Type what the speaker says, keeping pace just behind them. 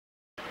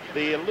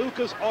the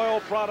Lucas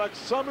Oil Products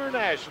Summer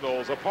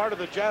Nationals, a part of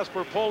the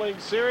Jasper Pulling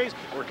Series.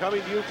 We're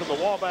coming to you from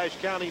the Wabash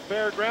County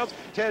Fairgrounds.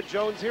 Ted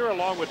Jones here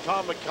along with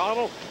Tom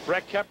McConnell.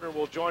 Brett Kepner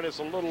will join us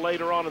a little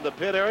later on in the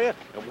pit area,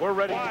 and we're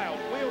ready. Wild,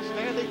 wheel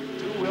standing,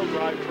 two-wheel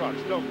drive trucks.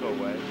 Don't go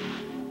away.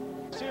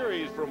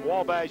 Series from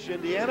Wabash,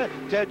 Indiana.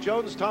 Ted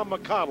Jones, Tom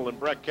McConnell, and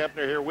Brett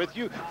Kepner here with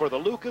you for the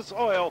Lucas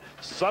Oil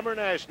Summer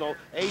National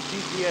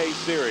ATPA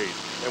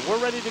Series. And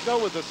we're ready to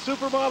go with the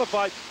super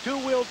modified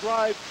two-wheel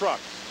drive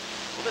trucks.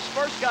 Well, this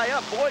first guy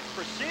up, Boyd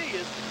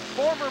Precious,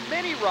 former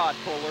mini rod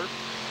puller,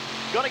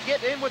 going to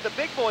get in with the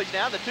big boys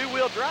now, the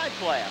two-wheel drive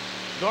class.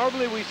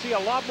 Normally we see a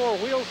lot more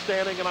wheel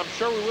standing, and I'm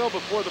sure we will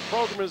before the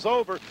program is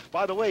over.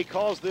 By the way, he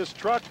calls this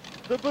truck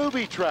the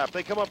Booby Trap.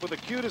 They come up with the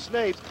cutest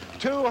names.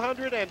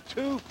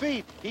 202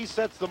 feet he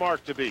sets the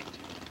mark to beat.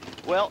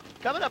 Well,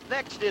 coming up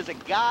next is a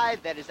guy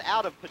that is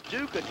out of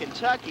Paducah,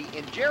 Kentucky,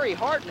 and Jerry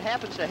Harden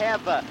happens to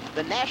have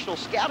the National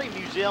Scouting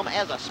Museum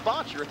as a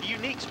sponsor, a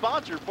unique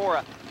sponsor for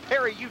a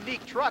very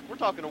unique truck. We're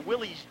talking a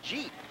Willys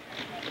Jeep.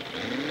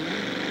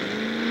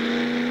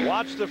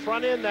 Watch the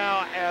front end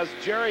now as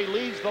Jerry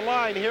leads the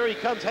line. Here he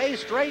comes. Hey,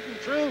 straight and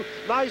true.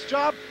 Nice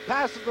job.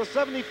 Passes the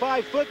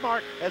 75-foot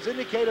mark as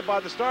indicated by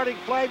the starting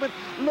flagman.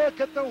 Look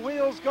at the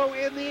wheels go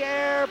in the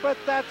air, but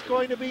that's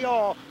going to be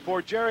all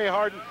for Jerry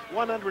Harden.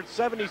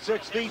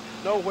 176 feet,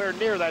 nowhere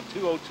near that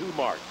 202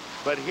 mark.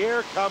 But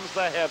here comes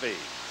the heavy.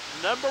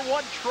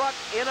 #1 truck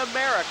in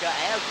America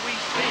as we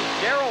speak.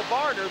 Daryl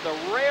Varner, the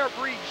rare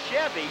breed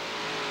Chevy.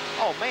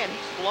 Oh, man,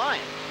 he's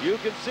flying. You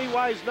can see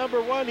why he's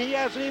 #1. He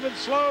hasn't even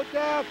slowed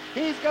down.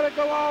 He's going to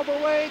go all the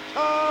way,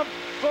 Tom.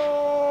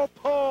 Full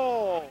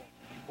pull.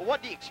 Well,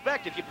 what do you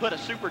expect if you put a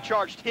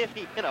supercharged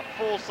Hemi in a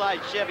full-size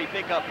Chevy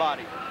pickup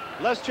body?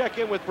 Let's check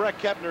in with Brett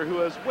Kepner,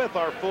 who is with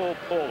our full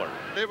puller.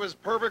 It was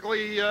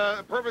perfectly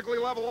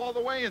level all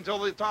the way until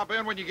the top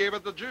end when you gave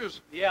it the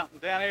juice. Yeah,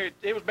 down here,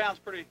 it was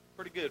bounced pretty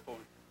good for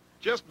me.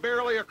 Just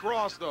barely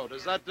across, though.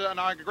 Does that,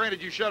 now,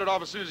 granted, you shut it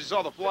off as soon as you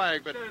saw the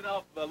flag, but... Shut it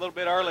off a little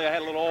bit early. I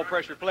had a little oil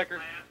pressure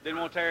flicker. Didn't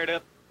want to tear it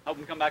up.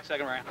 Hoping to come back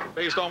second round.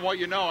 Based on what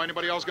you know,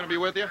 anybody else going to be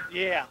with you?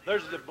 Yeah,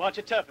 there's a bunch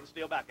of tough ones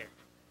still back there.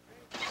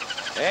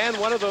 And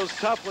one of those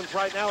tough ones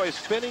right now is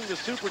spinning the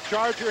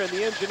supercharger and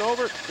the engine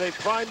over. They've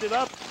primed it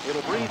up.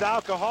 It'll breathe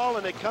alcohol,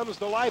 and it comes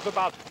to life.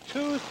 About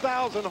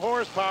 2,000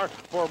 horsepower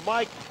for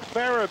Mike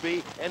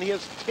Farabee and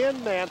his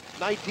 10-man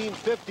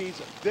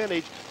 1950s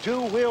vintage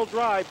two-wheel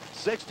drive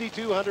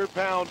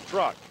 6,200-pound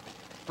truck.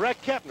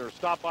 Brett Kepner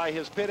stopped by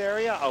his pit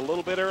area a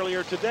little bit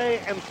earlier today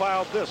and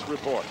filed this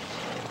report.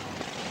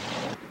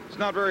 It's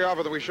not very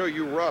often that we show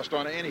you rust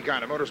on any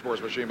kind of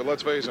motorsports machine, but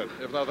let's face it,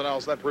 if nothing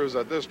else, that proves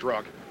that this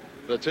truck,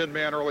 the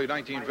 10-man early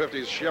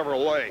 1950s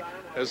Chevrolet,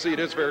 has seen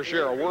its fair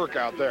share of work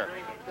out there.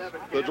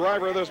 The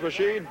driver of this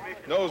machine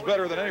knows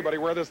better than anybody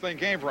where this thing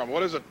came from.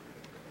 What is it?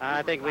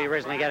 I think we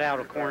originally got it out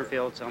of a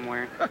cornfield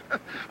somewhere.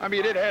 I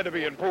mean, it had to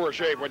be in poor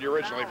shape when you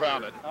originally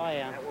found it. Oh,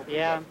 yeah.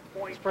 Yeah,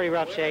 it's pretty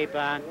rough shape.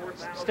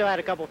 Still had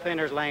a couple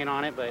fenders laying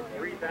on it, but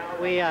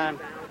we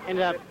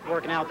ended up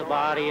working out the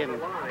body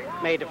and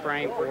made the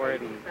frame for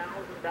it. And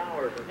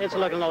it's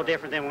looking a little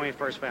different than when we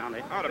first found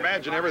it. I'd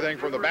imagine everything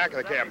from the back of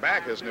the cab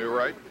back is new,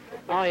 right?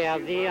 Oh, yeah.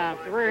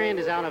 The rear end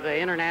is out of an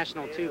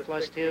International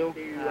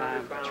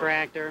 2+2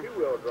 tractor.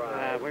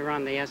 We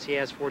run the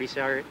SCS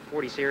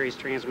 40 series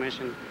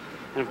transmission.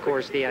 And, of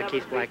course, the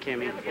Keith Black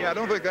Hemi. Yeah, I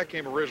don't think that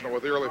came original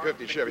with the early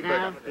 50 Chevy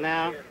pickup.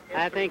 No.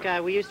 I think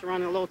we used to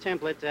run a little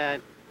template that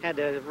had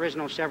the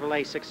original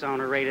Chevrolet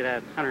 6-cylinder rated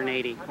at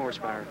 180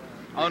 horsepower.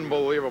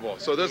 Unbelievable.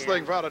 So this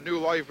thing found a new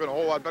life in a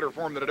whole lot better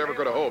form than it ever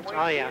could have hoped.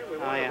 Oh, yeah.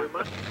 Oh, yeah.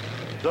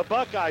 The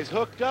Buckeyes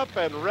hooked up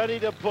and ready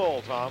to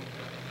pull, Tom.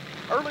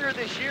 Earlier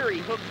this year, he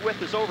hooked with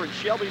us over in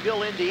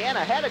Shelbyville, Indiana.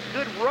 Had a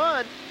good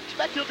run.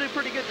 Expect he'll do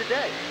pretty good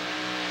today.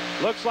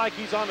 Looks like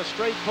he's on a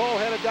straight pull,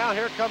 headed down.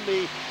 Here come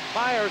the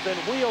tires and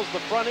wheels, the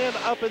front end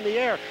up in the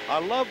air. I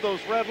love those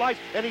red lights,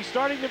 and he's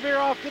starting to veer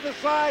off to the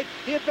side.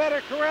 He had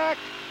better correct.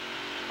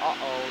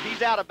 Uh-oh,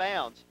 he's out of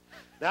bounds.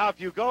 Now,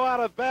 if you go out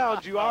of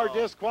bounds, you are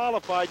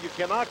disqualified. You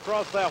cannot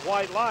cross that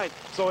white line,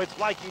 so it's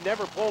like he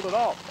never pulled it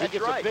off. He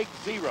gets a big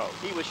 0.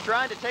 He was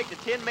trying to take the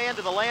 10-man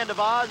to the land of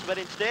Oz, but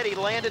instead he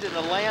landed in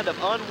the land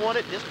of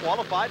unwanted,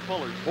 disqualified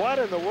pullers. What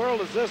in the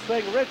world is this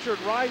thing? Richard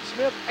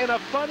Rhinesmith in a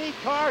funny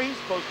car. He's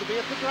supposed to be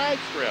at the drag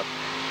strip.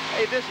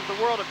 Hey, this is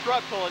the world of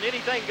truck pulling.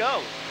 Anything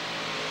goes.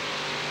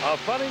 A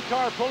funny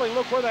car pulling.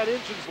 Look where that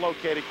engine's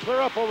located.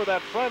 Clear up over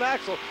that front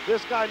axle.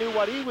 This guy knew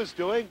what he was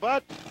doing,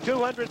 but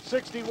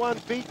 261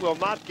 feet will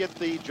not get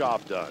the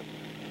job done.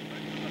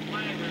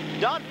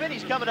 Don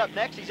Finney's coming up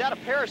next. He's out of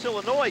Paris,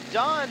 Illinois.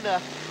 Don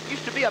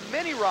used to be a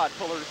mini rod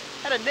puller.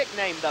 Had a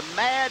nickname, the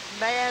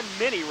Madman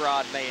Mini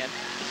Rod Man.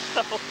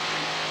 So,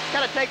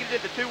 kind of taking it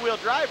to the two-wheel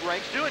drive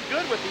ranks. Doing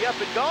good with the up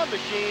and gone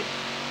machine.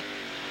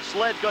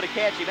 Sled's going to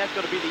catch him. That's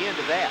going to be the end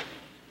of that.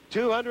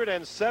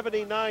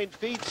 279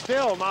 feet,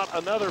 still not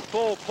another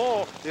full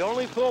pull. The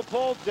only full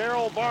pull,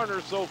 Daryl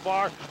Varner so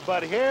far.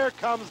 But here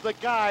comes the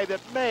guy that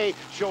may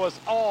show us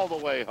all the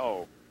way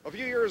home. A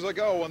few years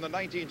ago, when the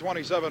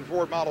 1927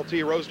 Ford Model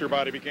T roadster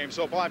body became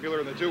so popular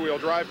in the two-wheel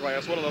drive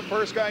class, one of the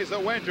first guys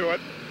that went to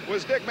it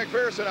was Dick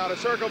McPherson out of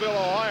Circleville,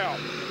 Ohio.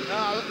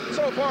 Now,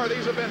 so far,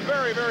 these have been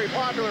very, very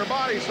popular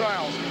body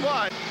styles,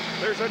 but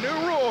there's a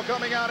new rule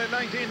coming out in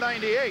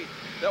 1998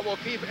 that will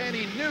keep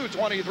any new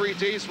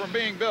 23Ts from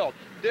being built.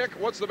 Dick,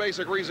 what's the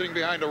basic reasoning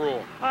behind the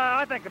rule?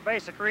 I think the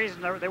basic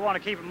reason they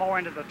want to keep it more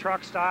into the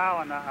truck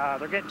style,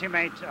 and they're getting too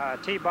many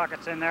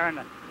T-buckets in there, and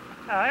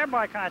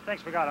everybody kind of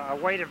thinks we got a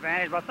weight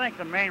advantage, but I think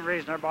the main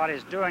reason everybody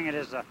is doing it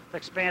is the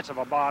expense of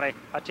a body.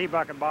 A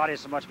T-bucket body is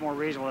so much more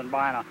reasonable than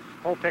buying a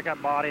whole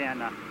pickup body and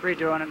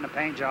redoing it in the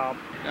paint job.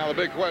 Now the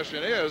big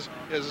question is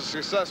as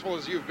successful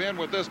as you've been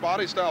with this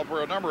body style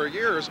for a number of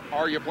years,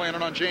 are you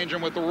planning on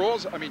changing with the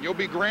rules? I mean, you'll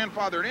be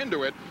grandfathered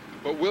into it,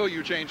 but will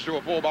you change to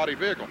a full-body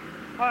vehicle?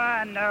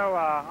 No,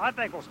 I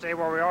think we'll stay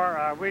where we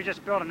are. We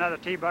just built another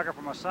T-bucket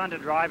for my son to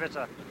drive. It's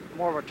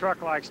more of a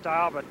truck-like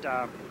style, but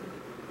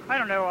I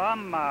don't know.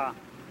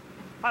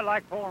 I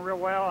like pulling real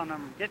well, and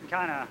I'm getting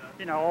kind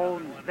of,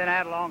 old and been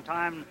at it a long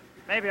time.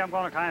 Maybe I'm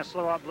going to kind of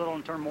slow up a little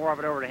and turn more of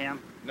it over to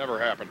him. Never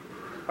happened.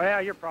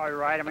 Well, you're probably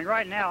right. I mean,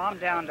 right now I'm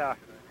down to,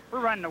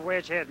 we're running the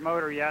wedge head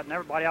motor yet, and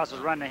everybody else is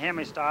running the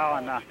Hemi style.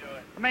 And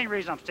the main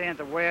reason I'm staying at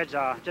the wedge,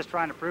 just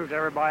trying to prove to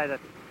everybody that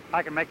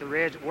I can make the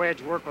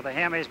wedge work with the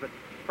Hemis. But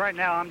right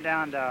now I'm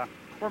down to,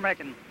 we're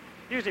making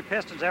usually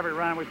pistons every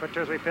run. We put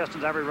 2 or 3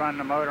 pistons every run in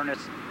the motor, and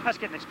that's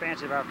getting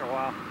expensive after a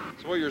while.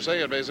 So what you're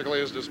saying basically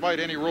is despite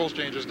any rules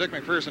changes, Dick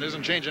McPherson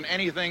isn't changing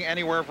anything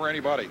anywhere for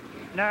anybody.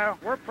 No,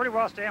 we're pretty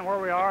well staying where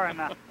we are, and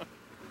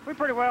we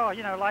pretty well,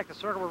 like the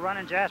circle we're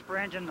running, Jasper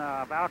engine,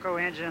 Valco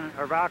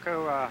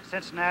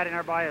Cincinnati, and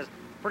everybody is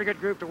a pretty good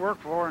group to work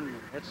for, and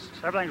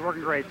everything's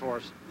working great for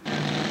us.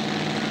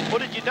 Well,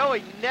 did you know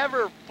he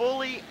never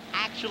fully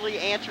actually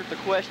answered the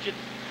question?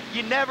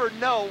 You never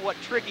know what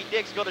Tricky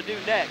Dick's going to do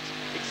next,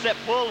 except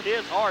pull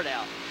his heart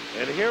out.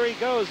 And here he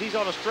goes. He's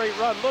on a straight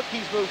run. Look,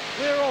 he's moved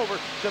clear over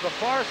to the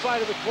far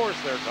side of the course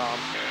there, Tom.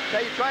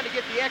 Tell you, trying to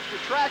get the extra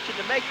traction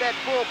to make that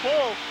full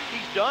pull.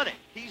 He's done it.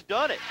 He's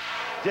done it.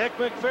 Dick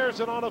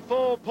McPherson on a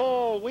full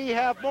pull. We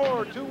have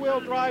more two-wheel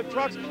drive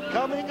trucks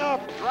coming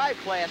up. Drive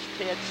class,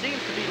 Ted,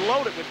 seems to be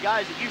loaded with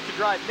guys that used to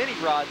drive mini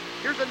rods.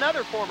 Here's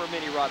another former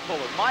mini rod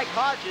puller, Mike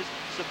Hodges,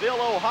 Seville,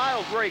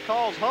 Ohio, where he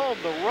calls home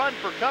the run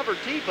for cover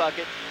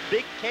T-bucket.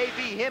 Big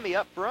KV Hemi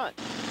up front.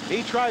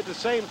 He tried the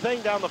same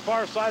thing down the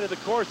far side of the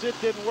course. It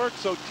didn't work,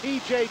 so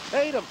T.J.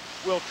 Tatum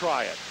will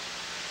try it.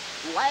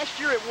 Last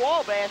year at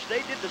Wabash, they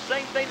did the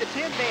same thing the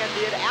Tin Man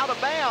did, out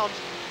of bounds.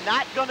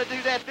 Not going to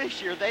do that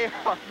this year. They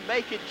are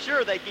making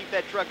sure they keep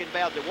that truck in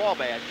bounds at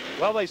Wabash.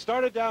 Well, they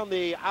started down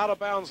the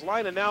out-of-bounds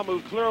line and now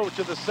move clear over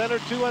to the center,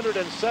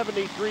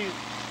 273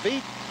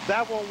 feet.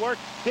 That won't work.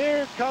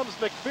 Here comes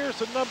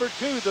McPherson, number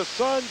 2, the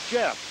son,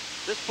 Jeff.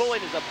 This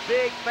pulling is a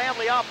big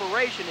family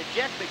operation, and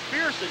Jeff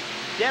McPherson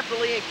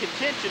definitely in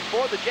contention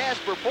for the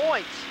Jasper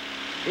points.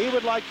 He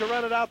would like to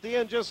run it out the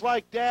end just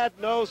like Dad.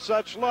 No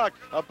such luck.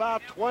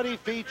 About 20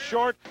 feet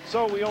short,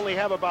 so we only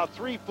have about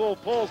 3 full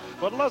pulls.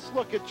 But let's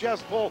look at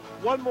Jeff's pull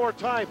one more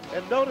time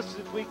and notice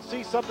if we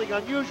see something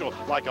unusual,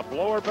 like a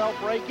blower belt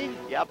breaking.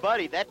 Yeah,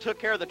 buddy, that took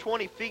care of the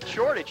 20 feet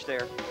shortage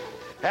there.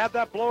 Had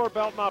that blower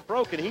belt not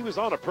broken, he was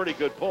on a pretty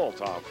good pull,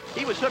 Tom.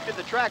 He was hooked at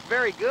the track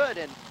very good,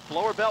 and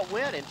blower belt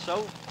went, and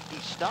so he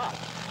stopped.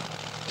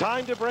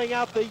 Time to bring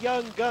out the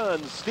young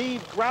guns.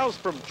 Steve Grouse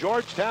from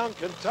Georgetown,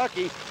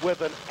 Kentucky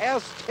with an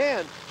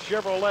S10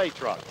 Chevrolet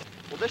truck.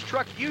 Well, this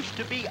truck used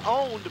to be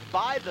owned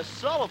by the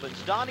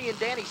Sullivans. Donnie and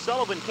Danny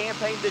Sullivan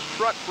campaigned this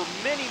truck for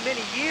many,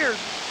 many years,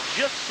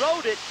 just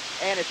sold it,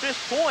 and at this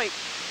point,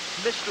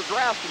 Mr.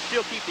 Grouse can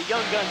still keep the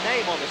young gun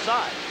name on the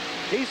side.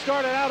 He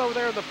started out over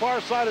there on the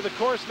far side of the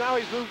course. Now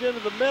he's moved into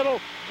the middle,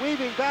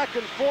 weaving back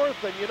and forth,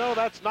 and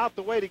that's not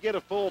the way to get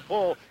a full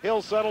pull.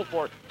 He'll settle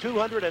for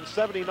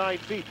 279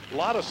 feet. A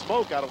lot of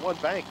smoke out of one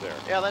bank there.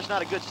 Yeah, that's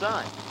not a good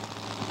sign.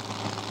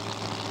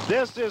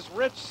 This is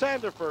Rich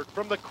Sandiford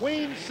from the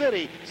Queen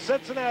City,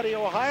 Cincinnati,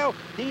 Ohio.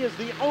 He is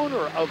the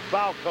owner of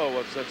Valco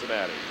of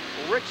Cincinnati.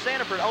 Well, Rich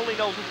Sandiford only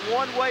knows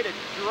one way to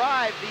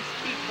drive these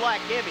cheap black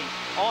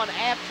Hemis, on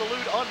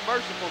absolute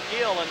unmerciful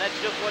gill, and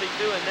that's just what he's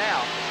doing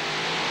now.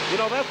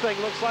 That thing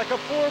looks like a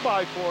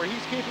 4x4.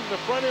 He's keeping the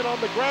front end on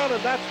the ground,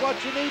 and that's what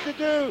you need to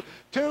do.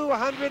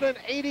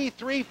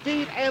 283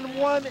 feet and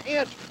 1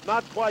 inch.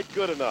 Not quite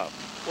good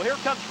enough. Well, here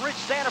comes Rich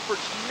Sandiford's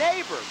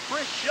neighbor,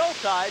 Chris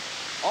Schulteis,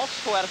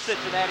 also out of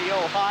Cincinnati,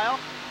 Ohio.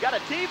 Got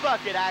a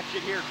T-bucket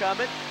action here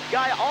coming.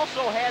 Guy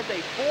also has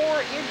a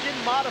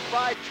 4-engine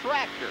modified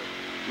tractor.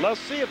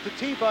 Let's see if the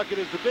T-bucket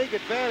is the big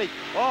advantage.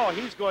 Oh,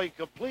 he's going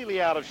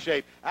completely out of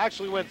shape.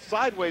 Actually went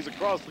sideways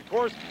across the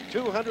course,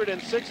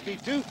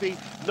 262 feet.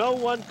 No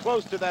one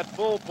close to that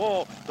full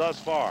pull thus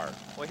far.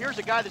 Well, here's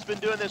a guy that's been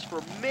doing this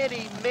for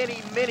many,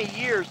 many, many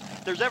years.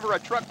 If there's ever a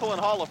truck pulling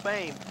Hall of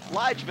Fame,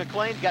 Lige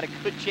McLean's got a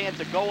good chance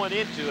of going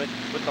into it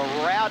with the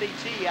Rowdy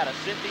T out of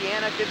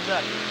Cynthiana,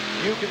 Kentucky.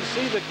 You can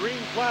see the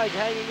green flag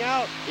hanging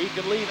out. He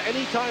can leave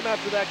any time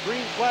after that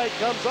green flag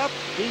comes up.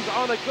 He's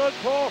on a good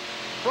pull.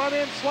 Front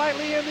end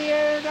slightly in the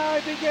air. Now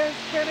he begins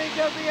spinning.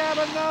 Does he have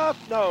enough?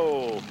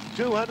 No.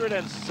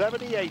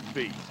 278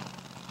 feet.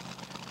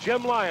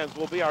 Jim Lyons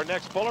will be our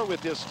next puller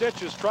with his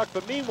Stitches truck.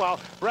 But meanwhile,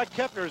 Brett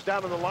Kepner is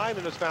down on the line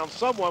and has found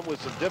someone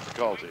with some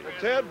difficulty.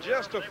 Ted,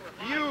 just a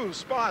few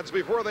spots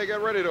before they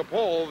get ready to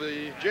pull,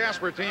 the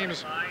Jasper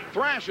team's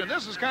thrashing.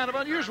 This is kind of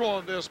unusual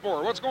in this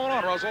sport. What's going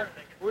on, Russell?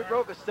 We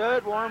broke a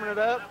stud warming it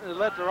up and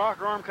let the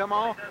rocker arm come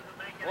off.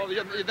 Well,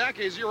 in that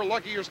case, you were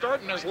lucky you're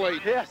starting this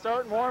late. Yeah,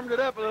 starting warmed it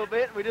up a little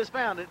bit, and we just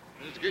found it.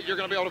 You're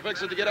going to be able to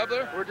fix it to get up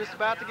there? We're just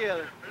about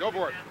together. Go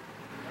for it.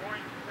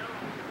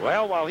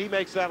 Well, while he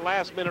makes that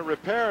last-minute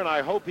repair, and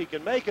I hope he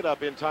can make it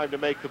up in time to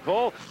make the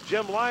pull,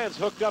 Jim Lyons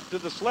hooked up to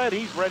the sled.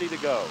 He's ready to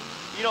go.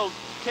 You know,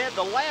 Ted,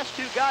 the last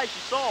two guys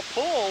you saw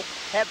pull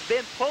have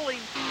been pulling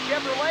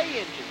Chevrolet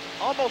engines.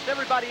 Almost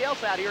everybody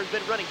else out here has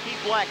been running Key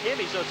Black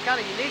Hemi, so it's kind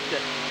of unique to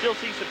still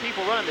see some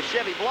people running the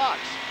Chevy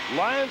blocks.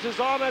 Lyons is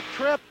on a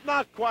trip,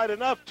 not quite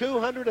enough,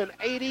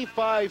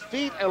 285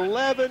 feet,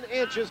 11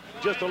 inches,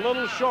 just a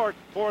little short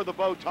for the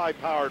bow tie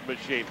powered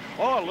machine.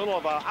 Oh, a little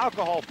of an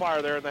alcohol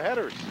fire there in the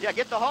headers. Yeah,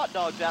 get the hot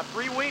dogs out,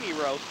 free weenie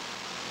roast.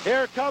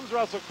 Here comes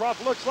Russell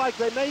Croft. Looks like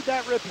they made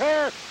that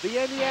repair.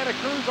 The Indiana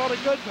Crew's on a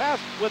good pass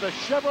with a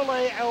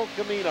Chevrolet El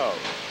Camino.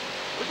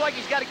 Looks like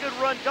he's got a good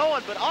run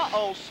going, but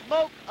uh-oh,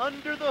 smoke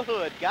under the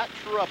hood. Got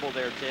trouble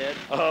there, Ted.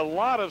 A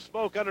lot of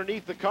smoke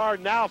underneath the car.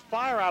 Now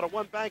fire out of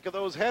one bank of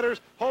those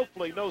headers.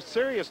 Hopefully no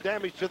serious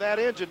damage to that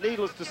engine.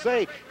 Needless to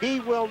say,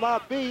 he will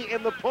not be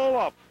in the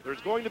pull-off.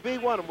 There's going to be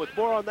one, and with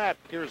more on that,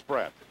 here's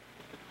Brett.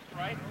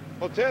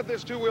 Well, Ted,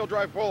 this two-wheel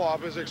drive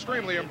pull-off is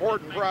extremely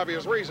important for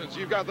obvious reasons.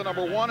 You've got the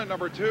 #1 and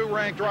 #2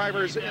 ranked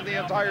drivers in the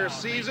entire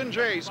season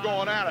chase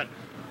going at it.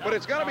 But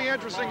it's going to be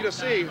interesting to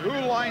see who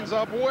lines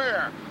up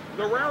where.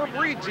 The Rare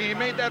Breed team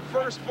made that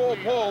first full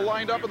pull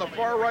lined up in the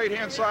far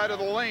right-hand side of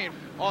the lane.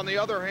 On the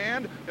other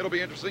hand, it'll be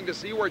interesting to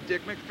see where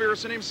Dick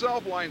McPherson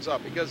himself lines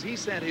up, because he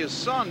sent his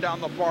son down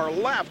the far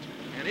left,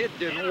 and it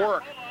didn't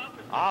work.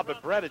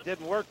 But Brett, it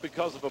didn't work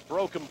because of a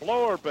broken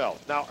blower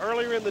belt. Now,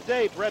 earlier in the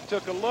day, Brett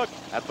took a look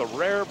at the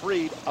Rare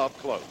Breed up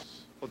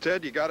close. Well,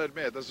 Ted, you got to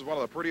admit, this is one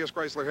of the prettiest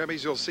Chrysler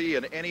Hemis you'll see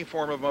in any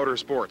form of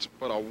motorsports,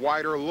 but a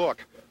wider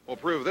look will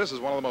prove this is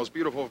one of the most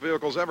beautiful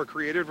vehicles ever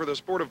created for the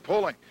sport of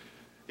pulling.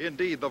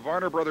 Indeed, the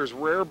Varner Brothers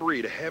Rare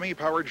Breed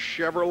Hemi-powered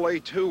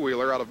Chevrolet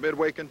two-wheeler out of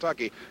Midway,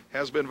 Kentucky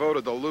has been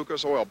voted the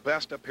Lucas Oil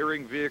Best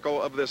Appearing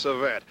Vehicle of this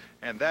event.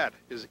 And that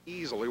is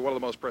easily one of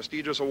the most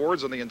prestigious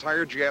awards in the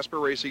entire Jasper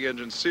Racing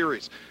Engine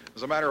series.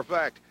 As a matter of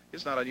fact,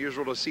 it's not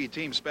unusual to see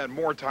teams spend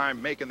more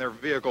time making their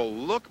vehicle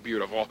look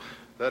beautiful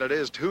than it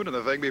is tuning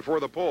the thing before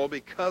the pull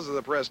because of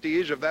the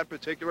prestige of that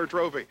particular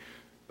trophy.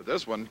 But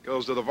this one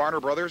goes to the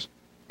Varner Brothers,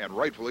 and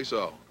rightfully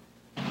so.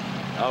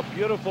 A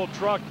beautiful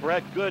truck,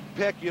 Brett. Good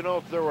pick. You know,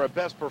 if there were a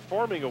Best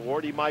Performing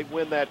Award, he might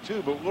win that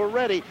too. But we're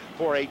ready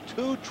for a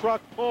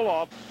two-truck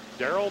pull-off.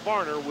 Darrell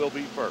Varner will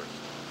be first.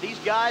 These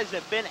guys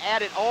have been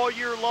at it all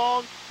year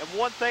long, and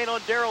one thing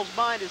on Darrell's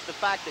mind is the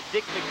fact that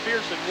Dick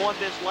McPherson won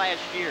this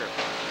last year.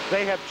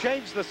 They have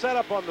changed the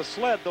setup on the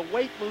sled. The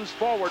weight moves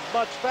forward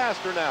much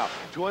faster now.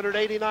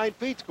 289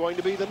 feet's going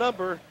to be the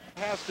number.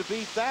 Has to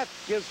beat that.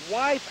 His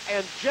wife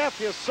and Jeff,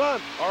 his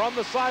son, are on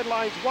the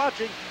sidelines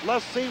watching.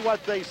 Let's see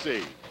what they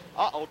see.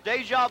 Uh-oh,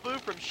 deja vu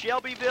from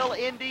Shelbyville,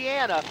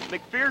 Indiana.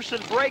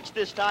 McPherson breaks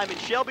this time in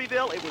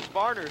Shelbyville. It was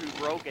Varner who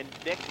broke, and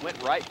Dick went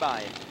right by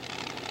him.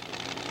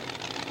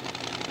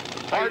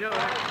 How you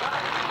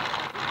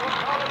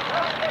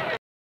doing?